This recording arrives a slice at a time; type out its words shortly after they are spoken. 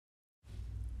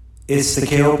It's the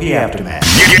KLP Aftermath.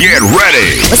 Get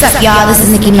ready. What's up, y'all? This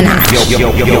is Nicki Minaj.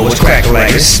 Yo, what's cracking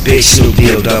like this? Big Snoop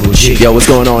Deal Double G. Yo, what's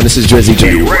going on? This is Drizzy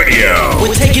J. Radio.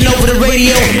 We're taking over the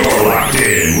radio. You're locked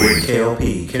in with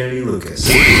KLP, Kennedy Lucas.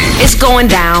 It's going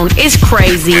down. It's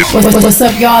crazy. What's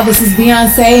up, y'all? This is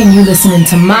Beyonce, and you listening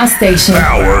to my station.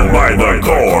 Powered by the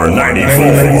Core 94.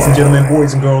 Hey, ladies and gentlemen,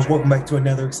 boys and girls, welcome back to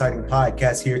another exciting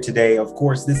podcast here today. Of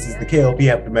course, this is the KLP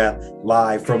Aftermath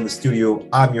live from the studio.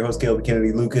 I'm your host, KLP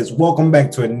Kennedy Lucas. Welcome back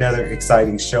to another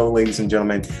exciting show, ladies and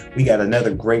gentlemen. We got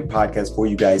another great podcast for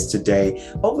you guys today.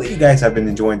 Hopefully, you guys have been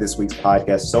enjoying this week's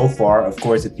podcast so far. Of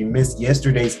course, if you missed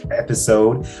yesterday's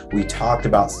episode, we talked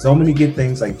about so many good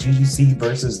things like GGC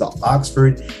versus the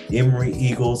Oxford Emory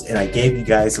Eagles, and I gave you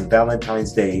guys some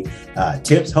Valentine's Day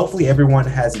tips. Hopefully, everyone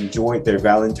has enjoyed their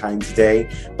Valentine's Day.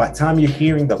 By the time you're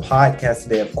hearing the podcast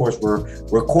today, of course, we're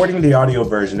recording the audio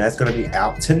version. That's going to be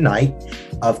out tonight,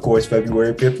 of course,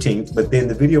 February 15th, but then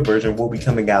the video version will be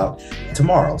coming out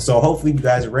tomorrow. So hopefully you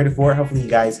guys are ready for it. Hopefully you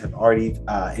guys have already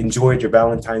enjoyed your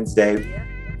Valentine's Day.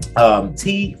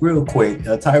 Real quick,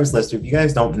 Tyrus Lester, if you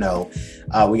guys don't know,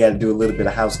 we got to do a little bit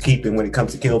of housekeeping when it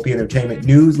comes to KLP Entertainment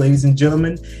News, ladies and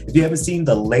gentlemen. If you haven't seen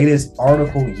the latest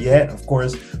article yet, of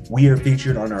course, we are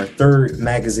featured on our third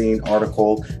magazine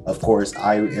article. Of course,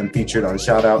 I am featured on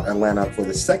Shout Out Atlanta for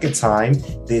the second time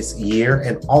this year.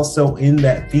 And also in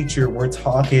that feature, we're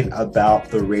talking about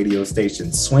the radio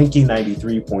station, Swanky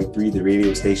 93.3, the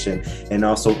radio station, and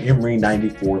also Emory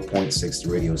 94.6, the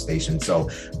radio station. So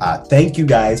thank you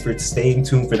guys for staying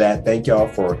tuned for that. Thank y'all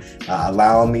for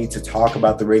allowing me to talk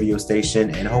about the radio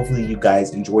station, and hopefully you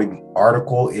guys enjoyed the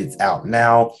article. It's out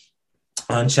now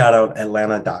on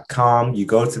shoutoutatlanta.com. You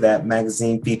go to that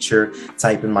magazine feature,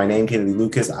 type in my name, Kennedy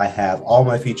Lucas. I have all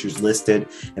my features listed,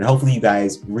 and hopefully you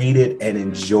guys read it and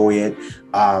enjoy it.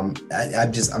 I'm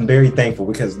very thankful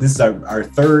because this is our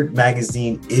third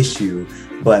magazine issue,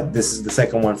 but this is the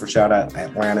second one for Shout Out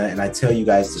Atlanta, and I tell you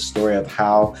guys the story of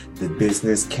how the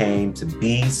business came to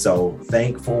be. So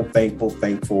thankful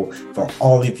for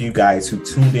all of you guys who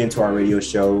tuned into our radio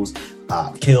shows.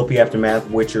 KLP Aftermath,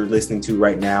 which you're listening to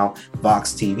right now,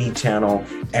 Vox TV channel,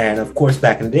 and of course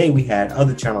back in the day we had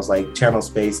other channels like Channel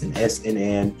Space and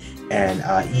SNN and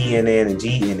ENN and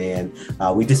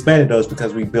GNN. We disbanded those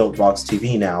because we built Vox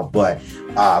TV now, but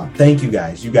thank you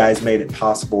guys made it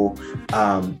possible.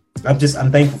 I'm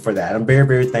thankful for that. I'm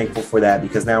very thankful for that,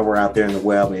 because now we're out there in the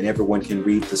web and everyone can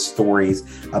read the stories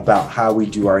about how we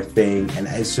do our thing. And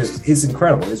it's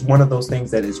incredible. It's one of those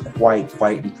things that is quite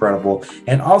incredible.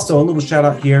 And also a little shout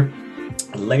out here.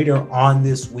 Later on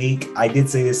this week, I did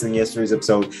say this in yesterday's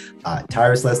episode,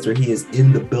 Tyrus Lester, he is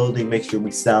in the building. Make sure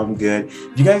we sound good.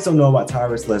 If you guys don't know about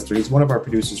Tyrus Lester, he's one of our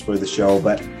producers for the show,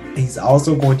 but he's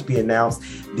also going to be announced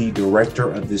the director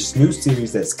of this new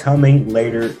series that's coming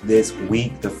later this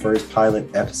week, the first pilot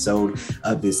episode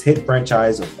of this hit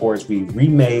franchise. Of course, we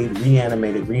remade,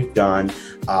 reanimated, redone.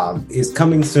 Is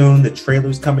coming soon. The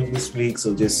trailer's coming this week,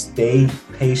 so just stay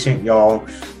patient, y'all.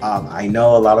 I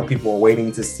know a lot of people are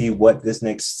waiting to see what this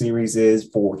next series is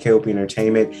for KLP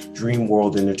Entertainment, Dream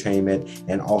World Entertainment,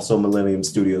 and also Millennium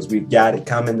Studios. We've got it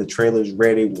coming. The trailer's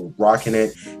ready. We're rocking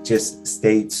it. Just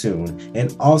stay tuned.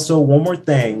 And also, one more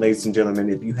thing, ladies and gentlemen,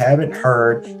 if you haven't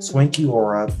heard Swanky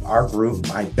Aura, our group,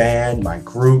 my band, my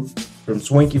group, from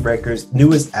Swanky Records'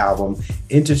 newest album,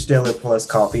 Interstellar Plus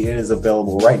Coffee. It is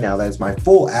available right now. That is my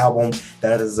full album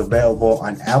that is available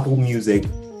on Apple Music,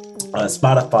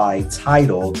 Spotify,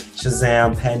 Tidal,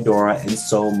 Shazam, Pandora, and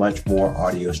so much more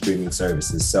audio streaming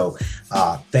services. So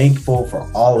thankful for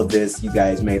all of this. You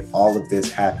guys made all of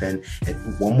this happen.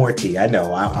 And one more T. I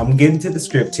know I'm getting to the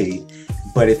script T.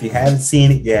 But if you haven't seen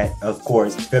it yet, of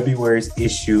course, February's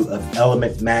issue of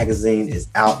Element Magazine is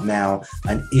out now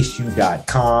on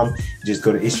issue.com. Just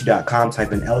go to issue.com,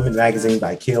 type in Element Magazine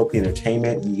by KLP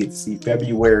Entertainment. You get to see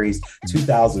February's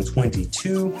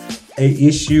 2022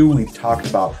 issue. We've talked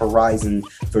about Horizon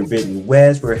Forbidden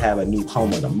West. We have a new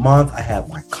home of the month. I have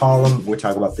my column. We're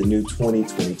talking about the new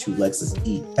 2022 Lexus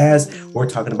ES. We're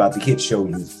talking about the hit show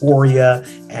Euphoria,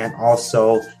 and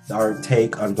also our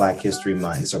take on Black History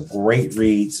Month. It's a great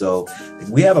read. So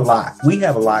we have a lot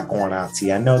going on.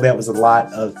 See, I know that was a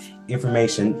lot of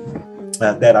information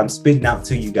that I'm spitting out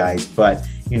to you guys, but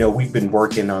you know, we've been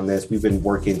working on this. We've been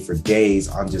working for days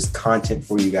on just content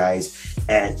for you guys,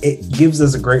 and it gives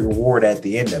us a great reward at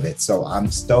the end of it. So I'm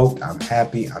stoked. I'm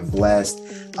happy. I'm blessed.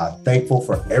 Thankful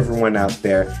for everyone out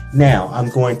there. Now I'm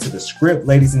going to the script,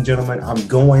 ladies and gentlemen. I'm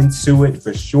going to it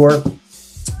for sure.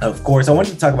 Of course, I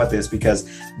wanted to talk about this because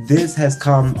this has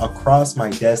come across my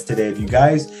desk today. If you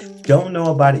guys don't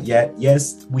know about it yet,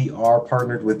 yes, we are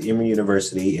partnered with Emory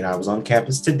University, and I was on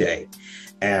campus today.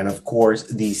 And of course,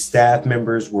 the staff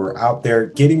members were out there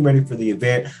getting ready for the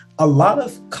event. A lot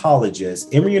of colleges,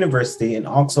 Emory University, and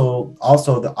also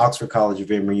the Oxford College of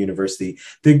Emory University,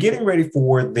 they're getting ready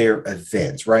for their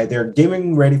events, right? They're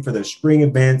getting ready for their spring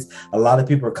events. A lot of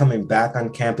people are coming back on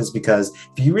campus because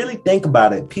if you really think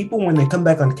about it, people, when they come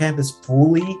back on campus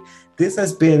fully, this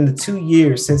has been the 2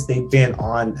 years since they've been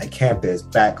on a campus,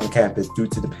 back on campus due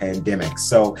to the pandemic.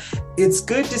 So it's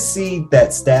good to see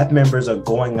that staff members are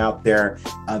going out there,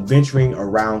 venturing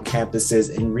around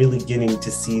campuses and really getting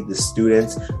to see the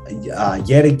students.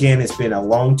 Yet again, it's been a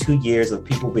long 2 years of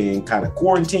people being kind of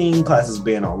quarantined, classes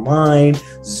being online,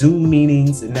 Zoom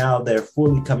meetings, and now they're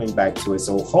fully coming back to it.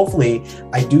 So hopefully,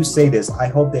 I do say this, I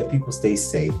hope that people stay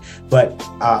safe. But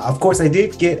of course, I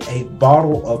did get a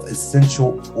bottle of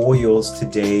essential oils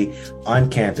today on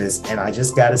campus, and I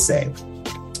just gotta say,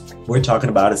 we're talking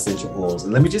about essential oils.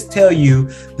 And let me just tell you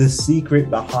the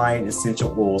secret behind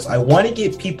essential oils. I want to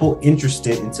get people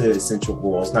interested into essential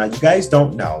oils. Now, you guys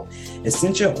don't know,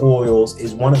 essential oils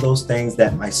is one of those things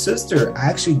that my sister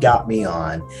actually got me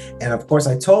on. And of course,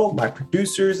 I told my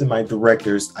producers and my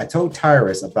directors, I told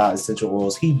Tyrus about essential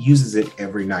oils. He uses it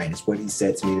every night, is what he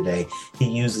said to me today. He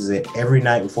uses it every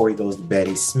night before he goes to bed.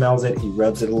 He smells it, he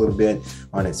rubs it a little bit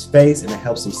on his face, and it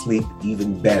helps him sleep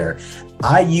even better.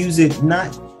 I use it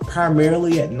not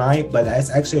primarily at night, but that's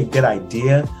actually a good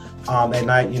idea. At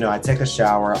night, I take a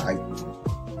shower, I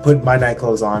put my night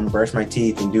clothes on, brush my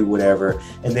teeth, and do whatever,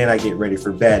 and then I get ready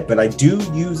for bed. But I do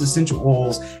use essential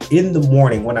oils in the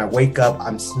morning. When I wake up,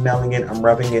 I'm smelling it, I'm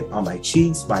rubbing it on my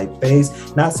cheeks, my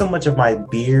face, not so much of my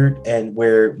beard and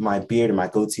where my beard and my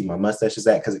goatee, my mustache is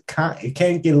at, because it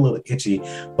can get a little itchy,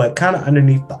 but kind of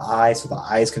underneath the eye, so the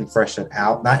eyes can freshen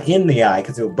out. Not in the eye,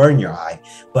 because it will burn your eye,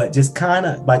 but just kind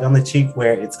of like on the cheek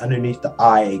where it's underneath the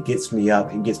eye. It gets me up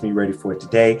and gets me ready for it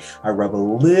today. I rub a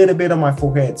little bit on my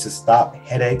forehead to stop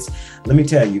headaches. Let me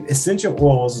tell you, essential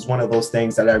oils is one of those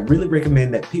things that I really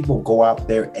recommend that people go out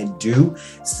there and do,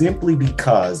 simply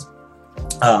because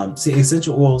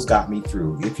essential oils got me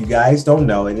through. If you guys don't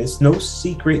know, and it's no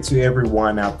secret to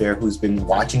everyone out there who's been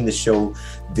watching the show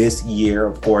this year,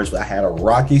 of course, I had a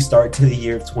rocky start to the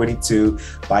year 22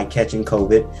 by catching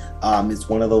COVID. It's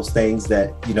one of those things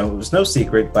that, it was no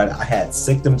secret, but I had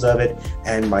symptoms of it.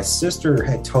 And my sister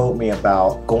had told me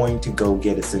about going to go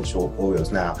get essential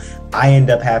oils. Now, I end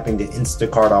up having to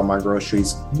Instacart all my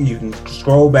groceries. You can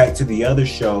scroll back to the other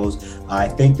shows. I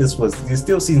think it's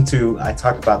still season 2. I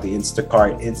talked about the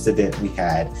Instacart incident we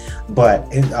had, but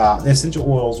essential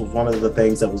oils was one of the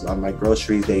things that was on my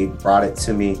groceries. They brought it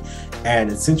to me, and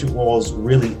essential oils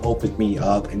really opened me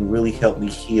up and really helped me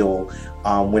heal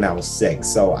when I was sick.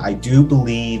 So I do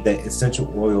believe that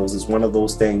essential oils is one of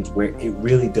those things where it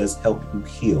really does help you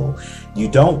heal. You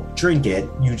don't drink it,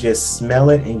 you just smell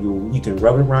it, and you can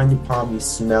rub it around your palm, you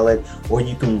smell it, or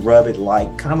you can rub it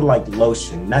kind of like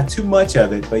lotion. Not too much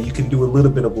of it, but you can do a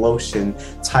little bit of lotion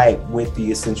type with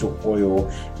the essential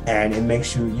oil, and it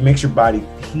makes your body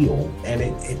heal. And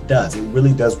it does. It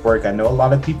really does work. I know a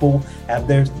lot of people have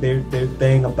their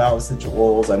thing about essential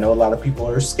oils. I know a lot of people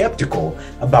are skeptical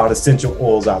about essential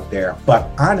oils out there, but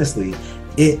honestly,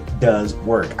 it does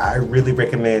work. I really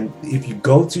recommend, if you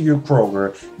go to your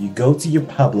Kroger, you go to your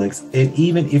Publix, and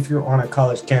even if you're on a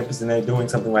college campus and they're doing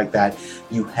something like that,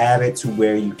 you have it to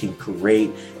where you can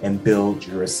create and build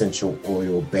your essential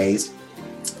oil base.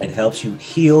 It helps you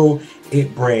heal.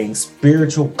 It brings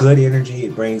spiritual good energy.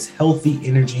 It brings healthy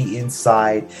energy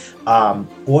inside.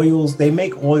 Oils, they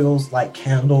make oils like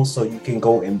candles, so you can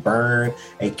go and burn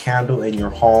a candle in your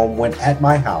home. When at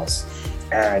my house,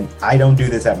 and I don't do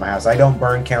this at my house, I don't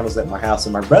burn candles at my house,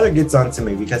 and my brother gets onto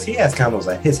me because he has candles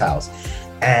at his house.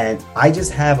 And I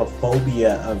just have a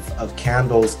phobia of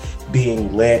candles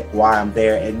being lit while I'm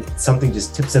there, and something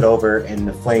just tips it over and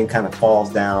the flame kind of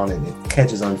falls down and it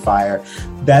catches on fire.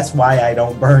 That's why I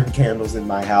don't burn candles in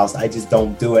my house. I just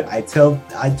don't do it. I told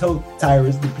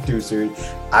Tyrus, the producer,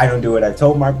 I don't do it. I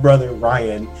told my brother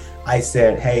Ryan, I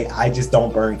said, hey, I just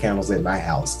don't burn candles in my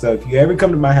house. So if you ever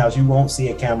come to my house, you won't see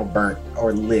a candle burnt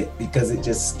or lit, because it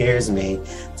just scares me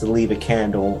to leave a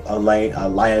candle, a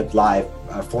live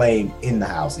flame in the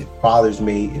house. It bothers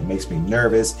me. It makes me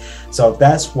nervous. So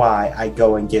that's why I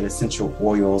go and get essential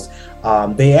oils.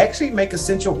 They actually make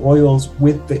essential oils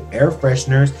with the air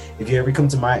fresheners. If you ever come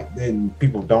to and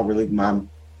people don't really mind,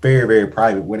 very, very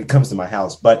private when it comes to my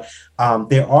house, but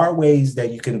there are ways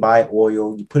that you can buy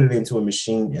oil. You put it into a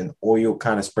machine and oil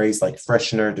kind of sprays like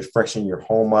freshener to freshen your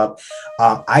home up.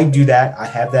 I do that. I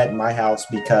have that in my house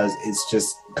because it's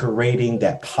just creating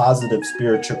that positive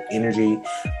spiritual energy.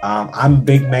 I'm a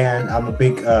big man. I'm a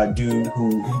big dude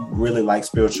who really likes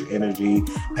spiritual energy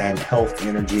and health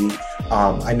energy.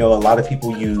 I know a lot of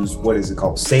people use, what is it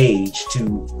called, sage,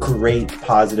 to create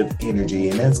positive energy,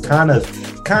 and that's kind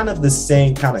of the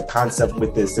same kind of concept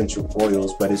with the essential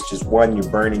oils, but it's just one, you're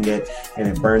burning it and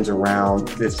it burns around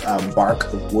this bark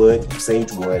of wood,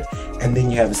 sage wood, and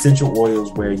then you have essential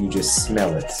oils where you just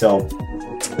smell it. So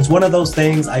it's one of those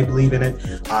things. I believe in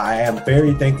it. I am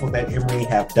very thankful that Emery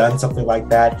have done something like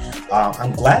that.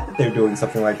 I'm glad that they're doing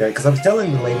something like that, because I was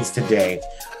telling the ladies today,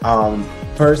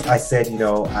 first I said,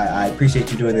 I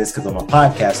appreciate you doing this because I'm a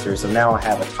podcaster. So now I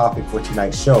have a topic for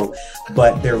tonight's show,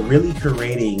 but they're really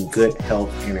creating good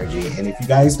health energy. And if you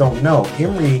guys don't know,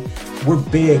 Emery, we're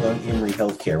big on Emery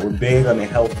Healthcare. We're big on the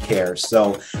healthcare.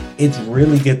 So it's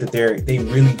really good that they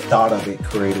really thought of it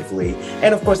creatively.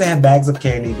 And of course they have bags of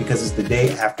candy because it's the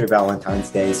day after Valentine's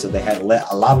Day. So they had a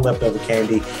lot of leftover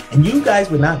candy, and you guys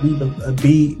would not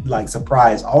be like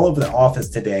surprised. All over the office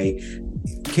today,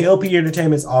 KLP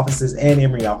Entertainment's offices and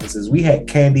Emery offices, we had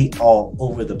candy all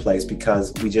over the place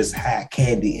because we just had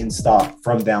candy in stock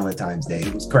from Valentine's Day.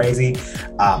 It was crazy.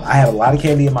 I have a lot of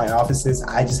candy in my offices.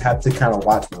 I just have to kind of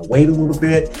watch my weight a little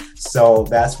bit. So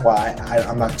that's why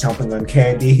I'm not jumping on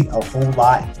candy a whole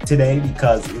lot today,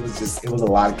 because it was a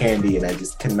lot of candy and I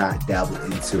just cannot dabble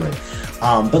into it.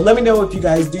 But let me know if you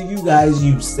guys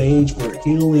use sage for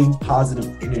healing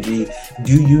positive energy?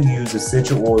 Do you use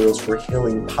essential oils for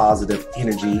healing positive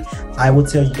energy? I will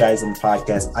tell you guys on the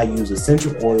podcast, I use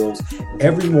essential oils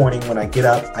every morning when I get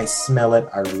up. I smell it,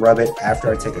 I rub it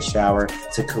after I take a shower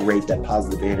to create that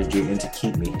positive energy and to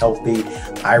keep me healthy.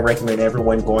 I recommend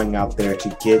everyone going out there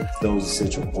to get those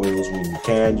essential oils when you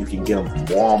can. You can get them from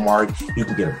Walmart, you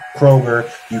can get it from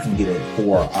Kroger, you can get it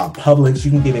for Publix,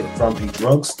 you can get it from a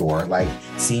drugstore like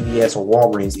CVS or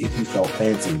Walgreens if you felt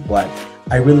fancy. But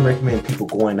I really recommend people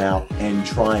going out and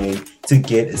trying to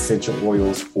get essential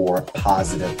oils for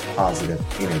positive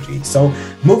energy. So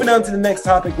moving on to the next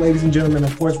topic, ladies and gentlemen,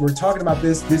 of course, we're talking about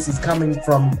this. This is coming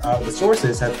from, the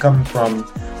sources have come from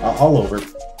all over.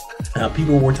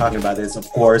 People were talking about this. Of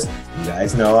course, you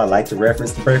guys know I like to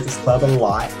reference the Breakfast Club a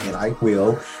lot, and I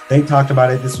will. They talked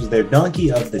about it. This was their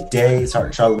donkey of the day.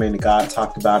 Charlamagne the God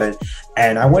talked about it.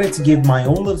 And I wanted to give my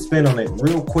own little spin on it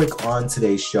real quick on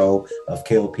today's show of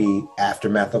KLP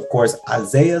Aftermath. Of course,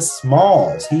 Isaiah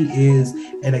Smalls. He is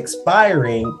an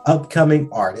aspiring upcoming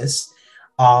artist.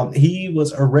 He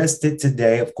was arrested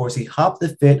today. Of course, he hopped the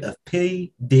fit of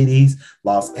P. Diddy's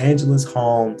Los Angeles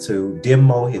home to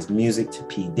demo his music to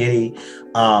P. Diddy.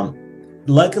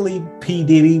 Luckily, P.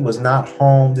 Diddy was not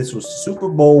home. This was Super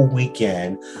Bowl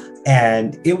weekend.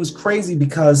 And it was crazy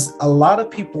because a lot of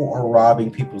people are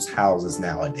robbing people's houses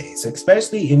nowadays,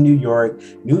 especially in New York,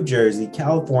 New Jersey,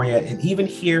 California, and even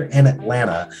here in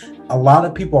Atlanta. A lot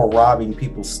of people are robbing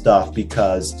people's stuff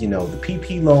because, the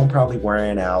PP loan probably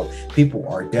wearing out. People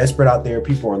are desperate out there.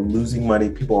 People are losing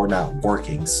money. People are not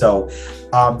working. So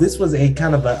this was a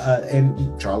kind of and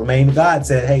Charlamagne the God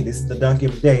said, hey, this is the donkey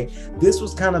of the day. This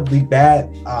was kind of the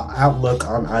bad outlook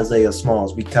on Isaiah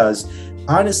Smalls, because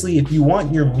honestly, if you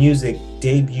want your music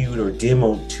debuted or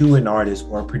demoed to an artist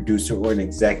or a producer or an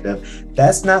executive,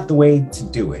 that's not the way to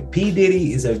do it. P.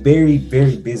 Diddy is a very,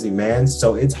 very busy man,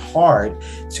 so it's hard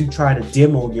to try to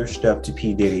demo your stuff to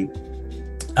P. Diddy.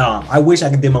 I wish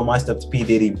I could demo my stuff to P.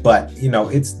 Diddy, but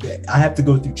I have to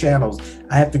go through channels.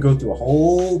 I have to go through a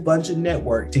whole bunch of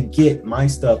network to get my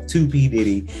stuff to P.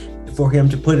 Diddy, for him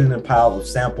to put in a pile of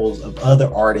samples of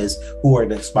other artists who are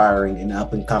aspiring and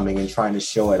up and coming and trying to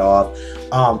show it off.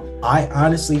 I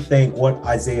honestly think what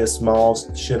Isaiah Smalls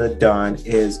should have done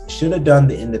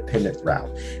the independent route.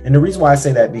 And the reason why I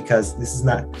say that, because this is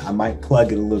not, I might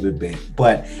plug it a little bit,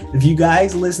 but if you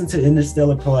guys listen to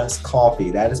Interstellar Plus Coffee,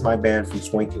 that is my band from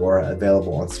Swanky Aura,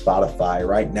 available on Spotify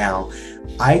right now.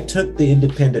 I took the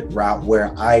independent route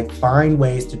where I find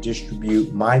ways to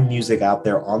distribute my music out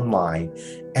there online.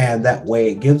 And that way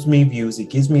it gives me views, it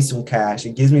gives me some cash,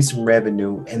 it gives me some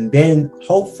revenue. And then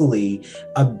hopefully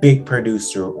a big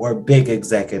producer or a big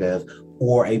executive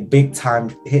or a big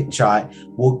time hit shot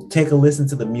will take a listen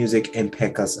to the music and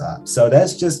pick us up. So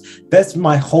that's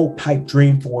my whole pipe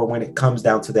dream for when it comes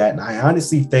down to that. And I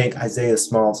honestly think Isaiah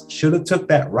Smalls should have took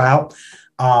that route.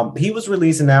 He was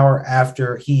released an hour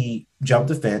after he jump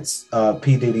the fence,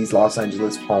 P. Diddy's Los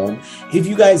Angeles home. If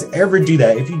you guys ever do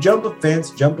that, if you jump a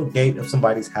fence, jump a gate of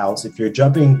somebody's house, if you're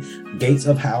jumping gates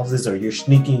of houses or you're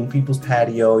sneaking people's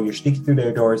patio, you're sneaking through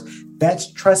their doors,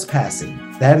 that's trespassing.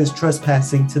 That is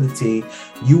trespassing to the T.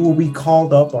 You will be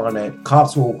called up on it.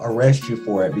 Cops will arrest you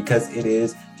for it because it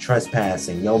is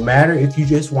trespassing. No matter if you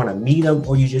just want to meet them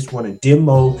or you just want to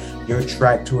demo your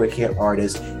track to a hit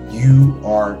artist, you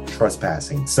are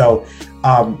trespassing. So,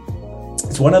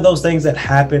 it's one of those things that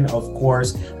happen. Of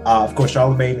course,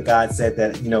 Charlamagne the God said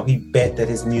that, he bet that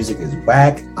his music is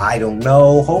whack. I don't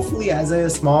know. Hopefully Isaiah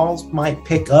Smalls might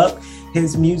pick up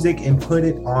his music and put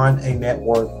it on a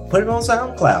network, put it on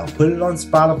SoundCloud, put it on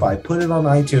Spotify, put it on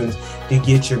iTunes to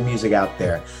get your music out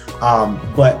there.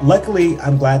 But luckily,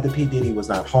 I'm glad that P. Diddy was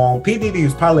not home. P. Diddy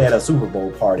was probably at a Super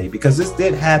Bowl party because this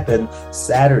did happen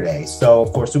Saturday. So,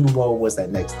 of course, Super Bowl was that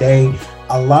next day.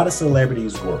 A lot of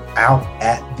celebrities were out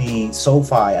at the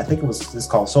SoFi. I think it's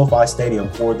called SoFi Stadium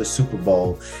for the Super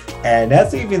Bowl. And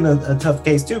that's even a tough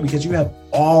case, too, because you have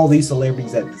all these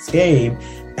celebrities at this game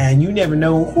and you never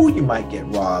know who you might get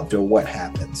robbed or what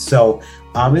happens. So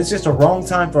it's just a wrong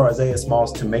time for Isaiah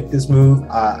Smalls to make this move.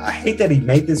 I hate that he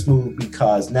made this move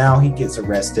because now he gets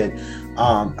arrested.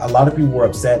 A lot of people were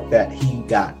upset that he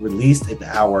got released an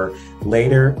hour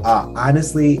later.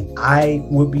 Honestly, I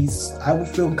would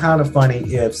feel kind of funny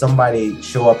if somebody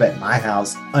show up at my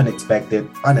house unexpected,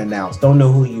 unannounced, don't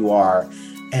know who you are,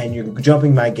 and you're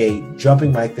jumping my gate,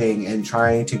 jumping my thing, and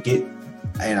trying to get,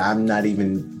 and I'm not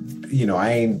even,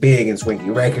 I ain't big in Swanky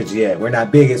Records yet. We're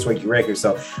not big at Swanky Records,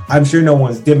 so I'm sure no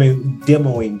one's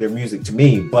demoing their music to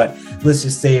me. But let's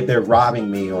just say if they're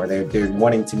robbing me or they're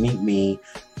wanting to meet me,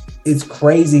 it's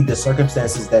crazy the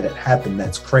circumstances that it happened.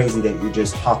 That's crazy that you're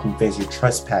just hopping fence, you're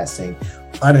trespassing,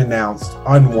 unannounced,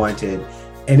 unwanted.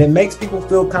 And it makes people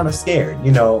feel kind of scared.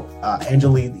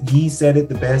 Angela Yee said it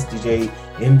the best. DJ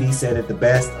MD said it the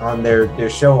best on their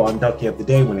show on Ducky of the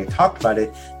Day when they talked about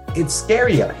it. It's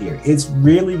scary out here. It's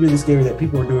really, really scary that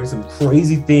people are doing some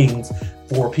crazy things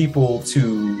for people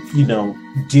to,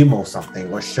 demo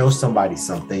something or show somebody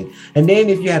something. And then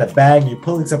if you had a bag and you're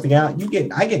pulling something out,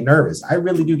 I get nervous. I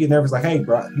really do get nervous. Like, hey,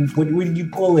 bro, what are you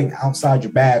pulling outside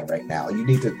your bag right now? You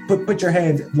need to put your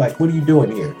hands, like, what are you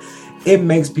doing here? It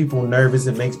makes people nervous.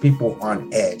 It makes people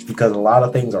on edge because a lot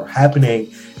of things are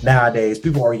happening nowadays.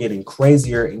 People are getting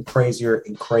crazier and crazier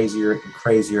and crazier and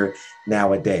crazier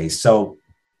nowadays. So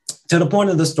to the point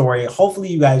of the story, hopefully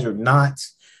you guys are not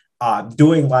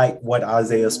doing like what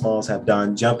Isaiah Smalls have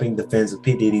done, jumping the fence of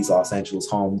P. Diddy's Los Angeles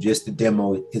home just to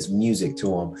demo his music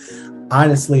to him.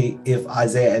 Honestly, if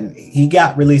Isaiah, and he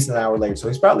got released an hour later, so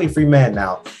he's probably a free man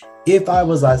now. If I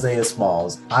was Isaiah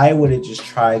Smalls, I would have just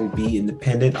tried to be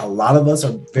independent. A lot of us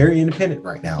are very independent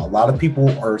right now. A lot of people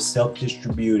are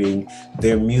self-distributing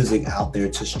their music out there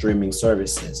to streaming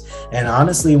services. And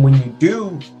honestly, when you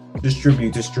do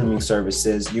distribute to streaming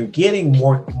services, you're getting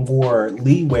more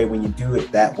leeway when you do it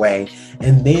that way.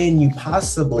 And then you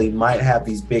possibly might have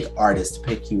these big artists to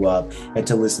pick you up and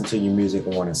to listen to your music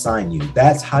and want to sign you.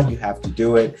 That's how you have to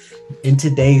do it in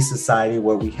today's society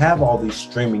where we have all these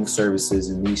streaming services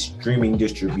and these streaming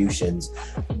distributions.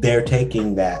 They're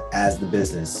taking that as the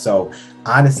business. So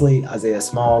honestly, Isaiah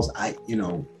Smalls,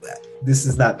 this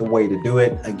is not the way to do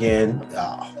it. Again,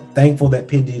 thankful that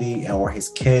P. Diddy or his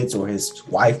kids or his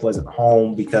wife wasn't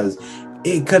home because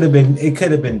it could have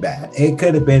been bad. It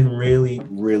could have been really,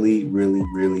 really, really,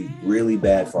 really, really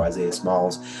bad for Isaiah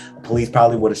Smalls. Police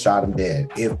probably would have shot him dead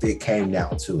if it came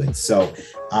down to it. So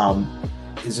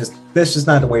that's just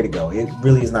not the way to go. It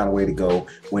really is not a way to go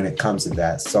when it comes to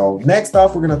that. So next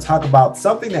off, we're going to talk about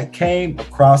something that came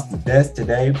across the desk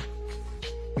today.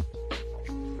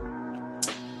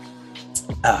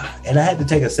 And I had to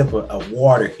take a sip of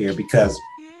water here because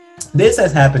this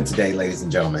has happened today, ladies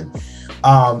and gentlemen.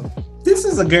 This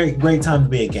is a great time to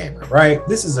be a gamer, right?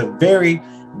 This is a very,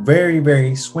 very,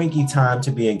 very swanky time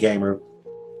to be a gamer.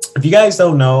 If you guys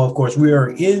don't know, of course, we are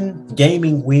in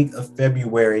gaming week of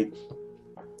February.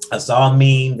 I saw a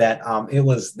meme that it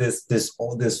was this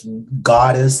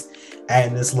goddess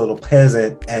and this little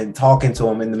peasant and talking to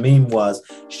him. And the meme was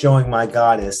showing my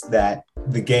goddess that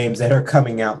the games that are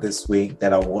coming out this week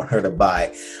that I want her to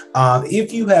buy.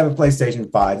 If you have a PlayStation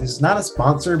 5, this is not a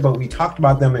sponsor, but we talked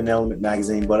about them in Element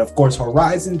Magazine. But of course,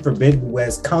 Horizon Forbidden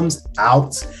West comes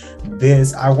out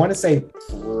this, I want to say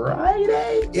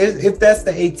Friday. If that's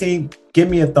the 18th, give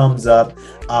me a thumbs up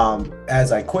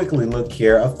as I quickly look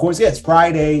here. Of course, yes,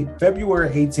 Friday, February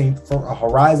 18th, for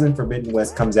Horizon Forbidden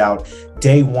West comes out.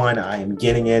 Day one, I am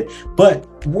getting it. But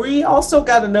we also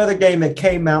got another game that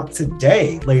came out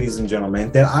today, ladies and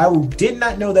gentlemen, that I did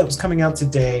not know that was coming out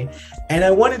today. And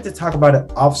I wanted to talk about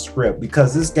it off script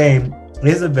because this game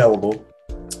is available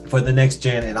for the next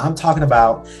gen, and I'm talking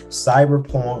about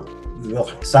Cyberpunk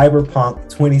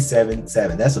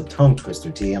 2077. That's a tongue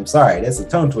twister, T. I'm sorry, that's a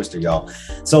tongue twister, y'all.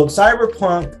 So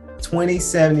Cyberpunk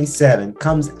 2077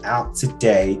 comes out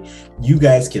today. You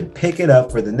guys can pick it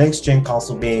up for the next gen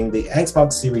console, being the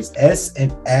Xbox Series S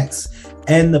and X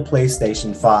and the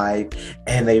PlayStation 5,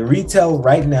 and they retail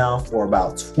right now for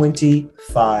about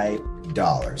 $25.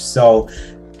 So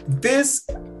this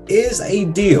is a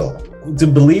deal. To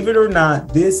believe it or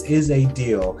not, this is a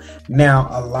deal. Now,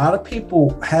 a lot of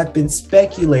people have been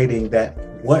speculating that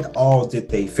what all did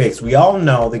they fix? We all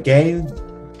know the game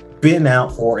been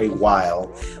out for a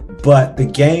while, but the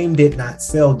game did not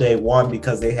sell day one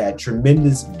because they had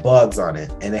tremendous bugs on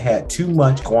it and they had too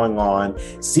much going on.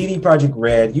 CD Projekt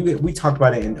Red, we talked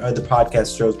about it in other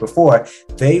podcast shows before,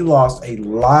 they lost a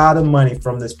lot of money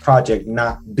from this project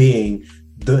not being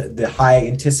the high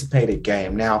anticipated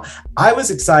game. Now, I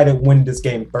was excited when this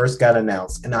game first got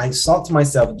announced, and I thought to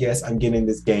myself, yes, I'm getting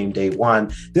this game day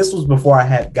one. This was before I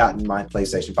had gotten my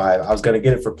PlayStation 5. I was going to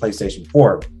get it for PlayStation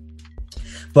 4.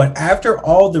 But after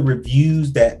all the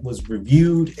reviews that was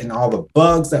reviewed and all the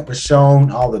bugs that were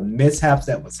shown, all the mishaps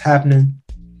that was happening,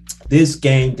 this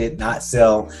game did not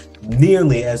sell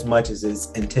nearly as much as it's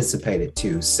anticipated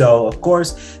to. So, of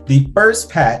course, the first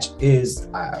patch is,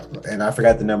 and I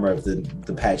forgot the number of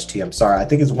the patch, T. I'm sorry. I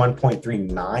think it's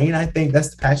 1.39. I think that's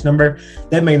the patch number.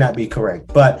 That may not be correct,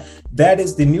 but that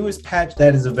is the newest patch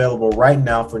that is available right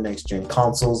now for next-gen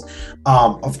consoles.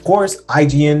 Of course,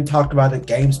 IGN talked about it.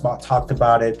 GameSpot talked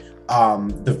about it.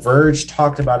 The Verge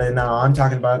talked about it. Now I'm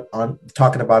talking about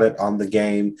it on the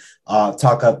game,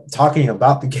 talking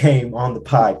about the game on the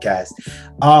podcast.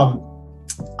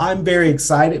 I'm very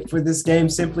excited for this game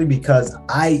simply because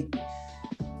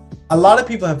a lot of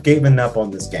people have given up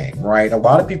on this game, right? A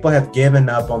lot of people have given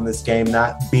up on this game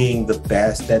not being the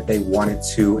best that they wanted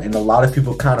to, and a lot of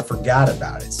people kind of forgot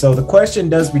about it. So the question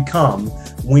does become,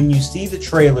 when you see the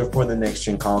trailer for the next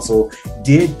gen console,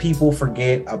 did people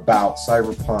forget about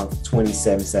Cyberpunk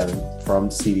 2077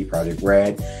 from CD Projekt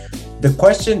Red? The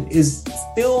question is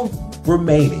still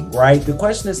remaining, right? The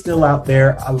question is still out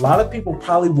there. A lot of people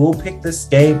probably will pick this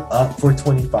game up for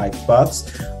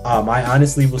 $25. I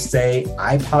honestly will say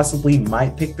I possibly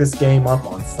might pick this game up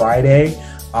on Friday,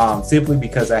 simply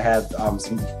because I have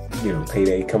some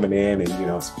payday coming in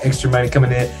and some extra money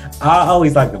coming in. I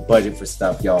always like to budget for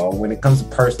stuff, y'all. When it comes to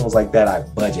personals like that, I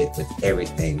budget with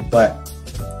everything. But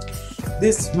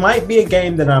this might be a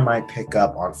game that I might pick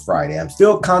up on Friday. I'm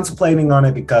still contemplating on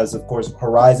it because, of course,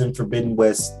 Horizon Forbidden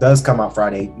West does come out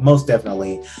Friday. Most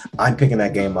definitely, I'm picking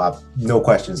that game up. No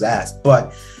questions asked.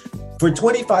 But for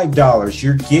 $25,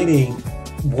 you're getting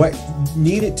what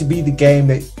needed to be the game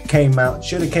that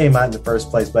should have came out in the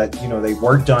first place, but they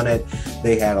worked on it.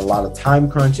 They had a lot of time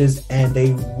crunches, and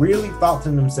they really thought to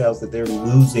themselves that they're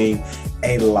losing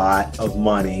a lot of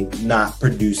money not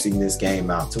producing this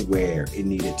game out to where it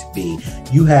needed to be.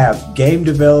 You have game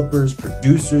developers,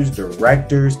 producers,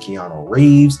 directors, Keanu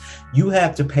Reeves. You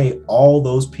have to pay all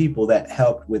those people that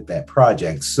helped with that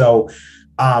project. So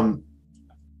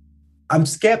I'm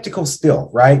skeptical still,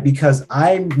 right? Because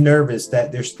I'm nervous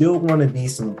that there's still going to be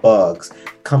some bugs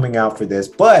coming out for this.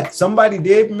 But somebody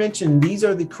did mention these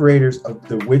are the creators of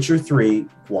The Witcher 3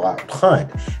 Wild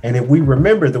Hunt. And if we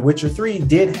remember, The Witcher 3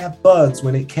 did have bugs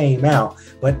when it came out.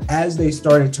 But as they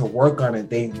started to work on it,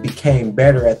 they became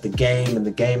better at the game, and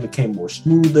the game became more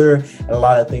smoother. And a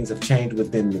lot of things have changed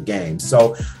within the game.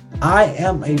 So I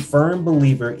am a firm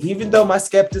believer, even though my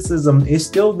skepticism is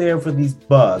still there for these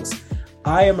bugs,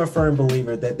 I am a firm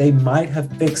believer that they might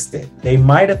have fixed it. They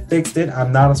might have fixed it.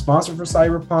 I'm not a sponsor for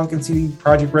Cyberpunk and CD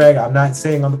Projekt Red. I'm not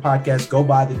saying on the podcast, go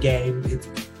buy the game. It's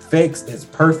fixed. It's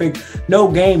perfect. No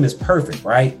game is perfect,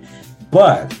 right?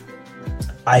 But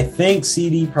I think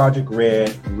CD Projekt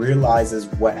Red realizes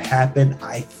what happened.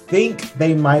 I think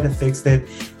they might have fixed it.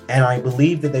 And I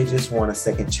believe that they just want a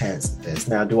second chance at this.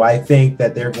 Now, do I think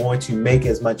that they're going to make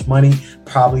as much money?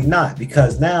 Probably not,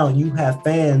 because now you have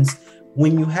fans.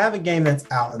 When you have a game that's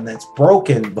out and that's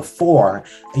broken before,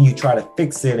 and you try to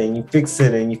fix it and you fix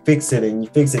it and you fix it and you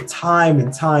fix it time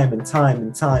and time and time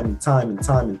and time and time and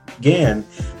time again,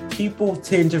 people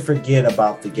tend to forget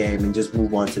about the game and just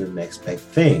move on to the next big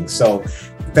thing. So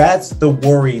that's the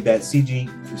worry that CD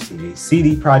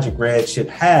Projekt Red should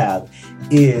have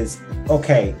is,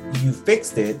 okay, you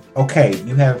fixed it. Okay,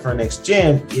 you have it for next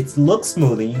gen. It looks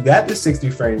smooth. And you got the 60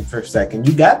 frames per second.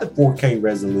 You got the 4K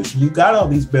resolution. You got all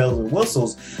these bells and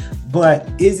whistles. But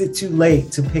is it too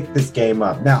late to pick this game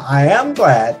up? Now, I am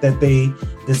glad that they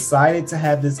decided to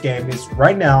have this game. It's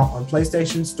right now on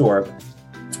PlayStation Store.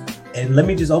 And let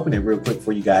me just open it real quick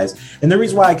for you guys. And the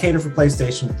reason why I cater for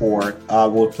PlayStation 4,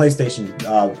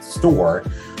 PlayStation Store,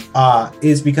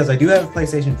 is because I do have a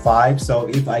PlayStation 5. So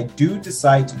if I do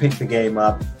decide to pick the game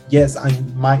up, yes,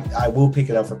 I will pick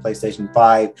it up for PlayStation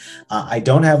 5. I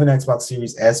don't have an Xbox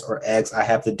Series S or X. I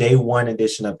have the day one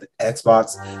edition of the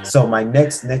Xbox. So my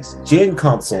next gen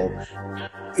console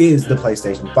is the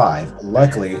PlayStation 5.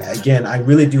 Luckily, again, I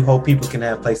really do hope people can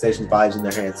have PlayStation 5s in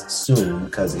their hands soon,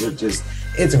 because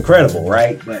it's incredible,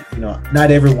 right? But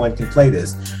not everyone can play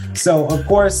this. So of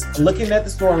course, looking at the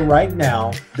store right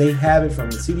now, they have it from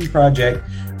the CD Projekt,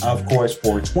 of course,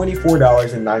 for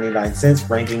 $24.99,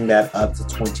 ranking that up to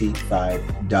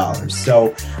 $25.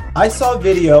 So I saw a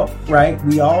video, right?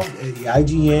 We all,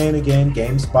 IGN, again,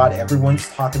 GameSpot, everyone's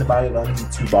talking about it on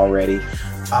YouTube already.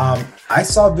 I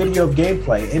saw a video of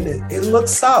gameplay, and it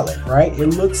looks solid, right? It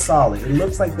looks solid. It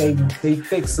looks like they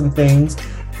fixed some things.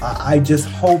 I just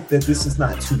hope that this is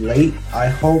not too late. I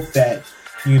hope that,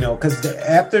 because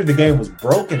after the game was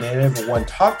broken and everyone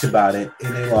talked about it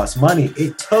and they lost money,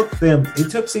 it took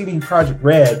CD Projekt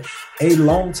Red a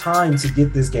long time to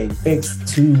get this game fixed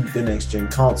to the next gen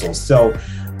console. So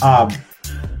I'll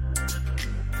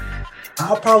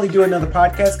probably do another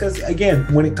podcast, because again,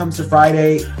 when it comes to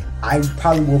Friday, I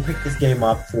probably will pick this game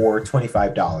up for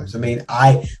 $25. I mean,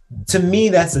 to me,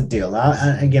 that's a deal.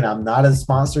 Again, I'm not a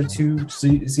sponsor to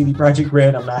CD Projekt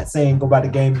Red. I'm not saying go buy the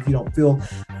game if you don't feel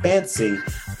fancy,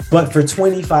 but for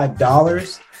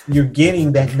 $25, you're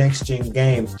getting that next gen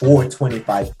game for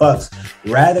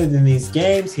 $25 rather than these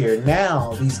games here.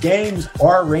 Now, these games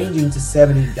are ranging to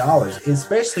 $70,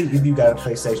 especially if you got a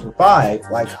PlayStation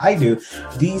 5 like I do.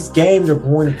 These games are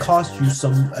going to cost you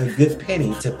a good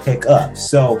penny to pick up.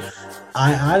 So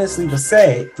I honestly would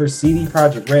say for CD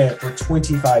Projekt Red for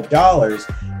 $25,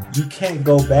 you can't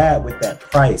go bad with that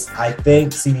price. I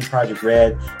think CD Projekt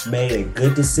Red made a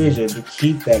good decision to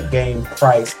keep that game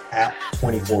priced at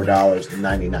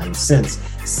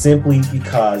 $24.99, simply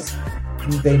because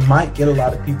they might get a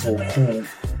lot of people who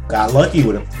got lucky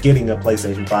with getting a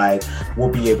PlayStation 5 will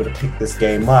be able to pick this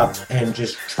game up and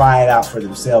just try it out for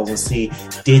themselves and see,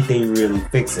 did they really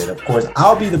fix it? Of course,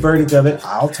 I'll be the verdict of it.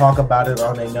 I'll talk about it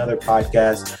on another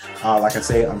podcast. Like I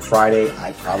say, on Friday,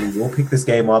 I probably will pick this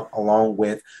game up along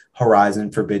with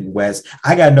Horizon Forbidden West.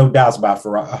 I got no doubts about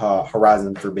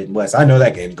Horizon Forbidden West. I know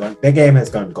that game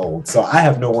has gone gold, so I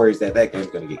have no worries that game's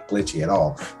going to get glitchy at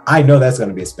all. I know that's going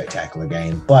to be a spectacular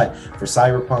game. But for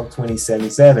Cyberpunk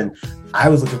 2077, I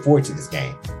was looking forward to this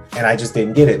game, and I just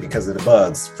didn't get it because of the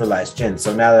bugs for last gen.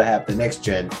 So now that I have the next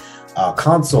gen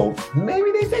console,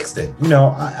 maybe they fixed it.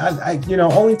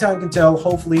 Only time can tell.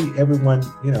 Hopefully everyone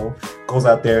goes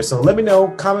out there. So let me know,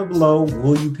 comment below,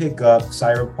 will you pick up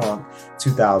Cyberpunk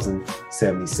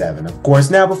 2077? Of course.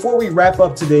 Now, before we wrap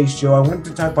up today's show, I wanted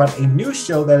to talk about a new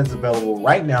show that is available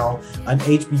right now on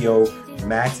HBO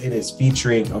Max. It is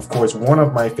featuring, of course, one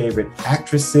of my favorite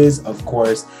actresses, of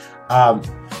course.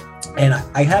 And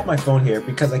I have my phone here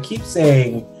because I keep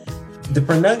saying the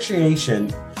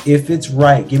pronunciation. If it's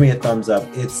right, give me a thumbs up.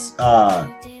 It's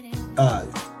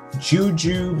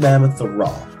Juju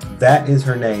Mammoth-Ra. That is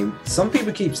her name. Some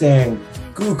people keep saying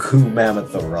Gugu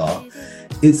Mammoth-Ra.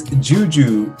 It's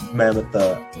Juju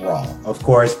Mammoth-Ra. Of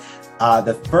course,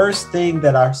 the first thing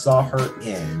that I saw her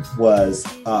in was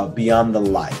Beyond the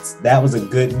Lights. That was a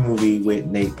good movie with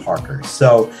Nate Parker.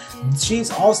 So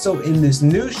she's also in this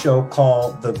new show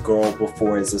called The Girl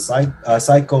Before. It's a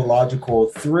psychological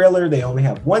thriller. They only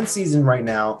have one season right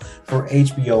now for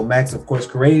HBO Max. Of course,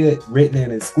 created, written,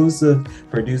 and exclusive,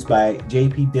 produced by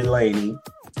J.P. Delaney.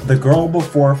 The Girl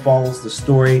Before follows the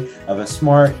story of a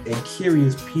smart and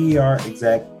curious PR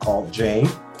exec called Jane,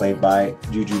 played by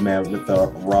Juju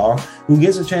Mammoth-Ra, who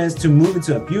gets a chance to move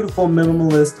into a beautiful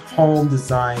minimalist home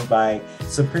designed by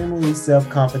supremely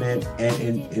self-confident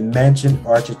and imagined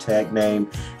architect named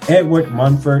Edward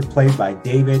Munford, played by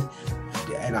David,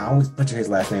 and I always butcher his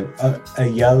last name,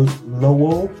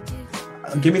 Oyelowo.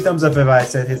 Give me a thumbs up if I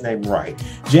said his name right.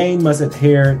 Jane must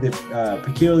adhere the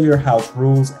peculiar house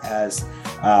rules as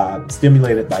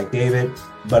stimulated by David,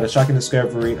 but a shocking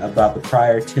discovery about the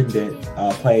prior tenant,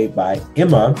 played by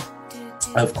Emma.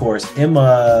 Of course,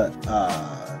 Emma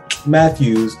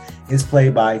Matthews is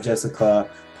played by Jessica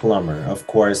Plummer. Of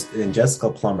course, and Jessica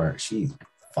Plummer, she's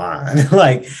fine.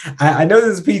 Like, I know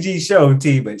this is a PG show,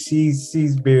 T, but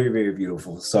she's very, very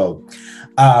beautiful. So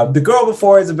The Girl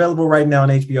Before is available right now on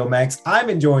HBO Max. I'm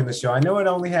enjoying the show. I know it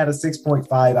only had a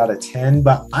 6.5 out of 10,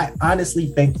 but I honestly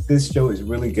think this show is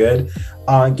really good.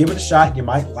 Give it a shot. You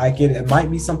might like it. It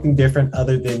might be something different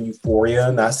other than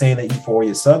Euphoria. Not saying that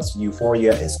Euphoria sucks.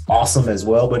 Euphoria is awesome as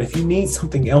well. But if you need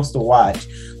something else to watch,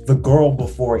 The Girl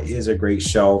Before is a great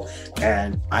show,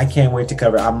 and I can't wait to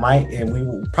cover it.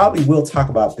 We probably will talk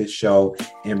about this show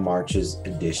in March's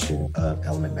edition of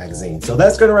Element Magazine. So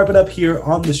that's going to wrap it up here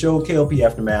on the show, KLP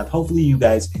Aftermath. Hopefully you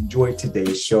guys enjoyed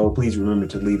today's show. Please remember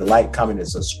to leave a like, comment, and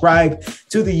subscribe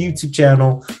to the YouTube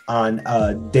channel on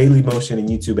Daily Motion and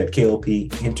YouTube at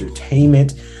KLP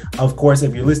Entertainment. Of course,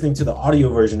 if you're listening to the audio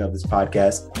version of this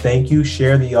podcast, thank you.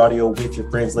 Share the audio with your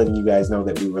friends, letting you guys know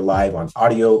that we were live on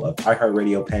audio of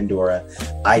iHeartRadio, Pandora,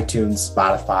 iTunes,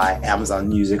 Spotify, Amazon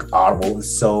Music, Audible, and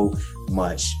so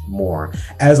much more.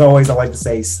 As always, I like to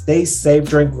say, stay safe,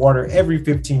 drink water every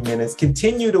 15 minutes,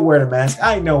 continue to wear the mask.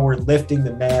 I know we're lifting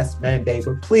the mask mandate,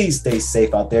 but please stay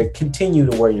safe out there. Continue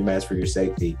to wear your mask for your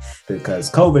safety, because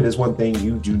COVID is one thing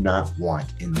you do not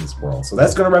want in this world. So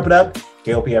that's going to wrap it up.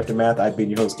 KLP Aftermath. I've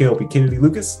been your host, KLP Kennedy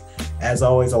Lucas. As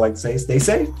always, I like to say, stay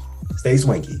safe, stay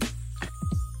swanky.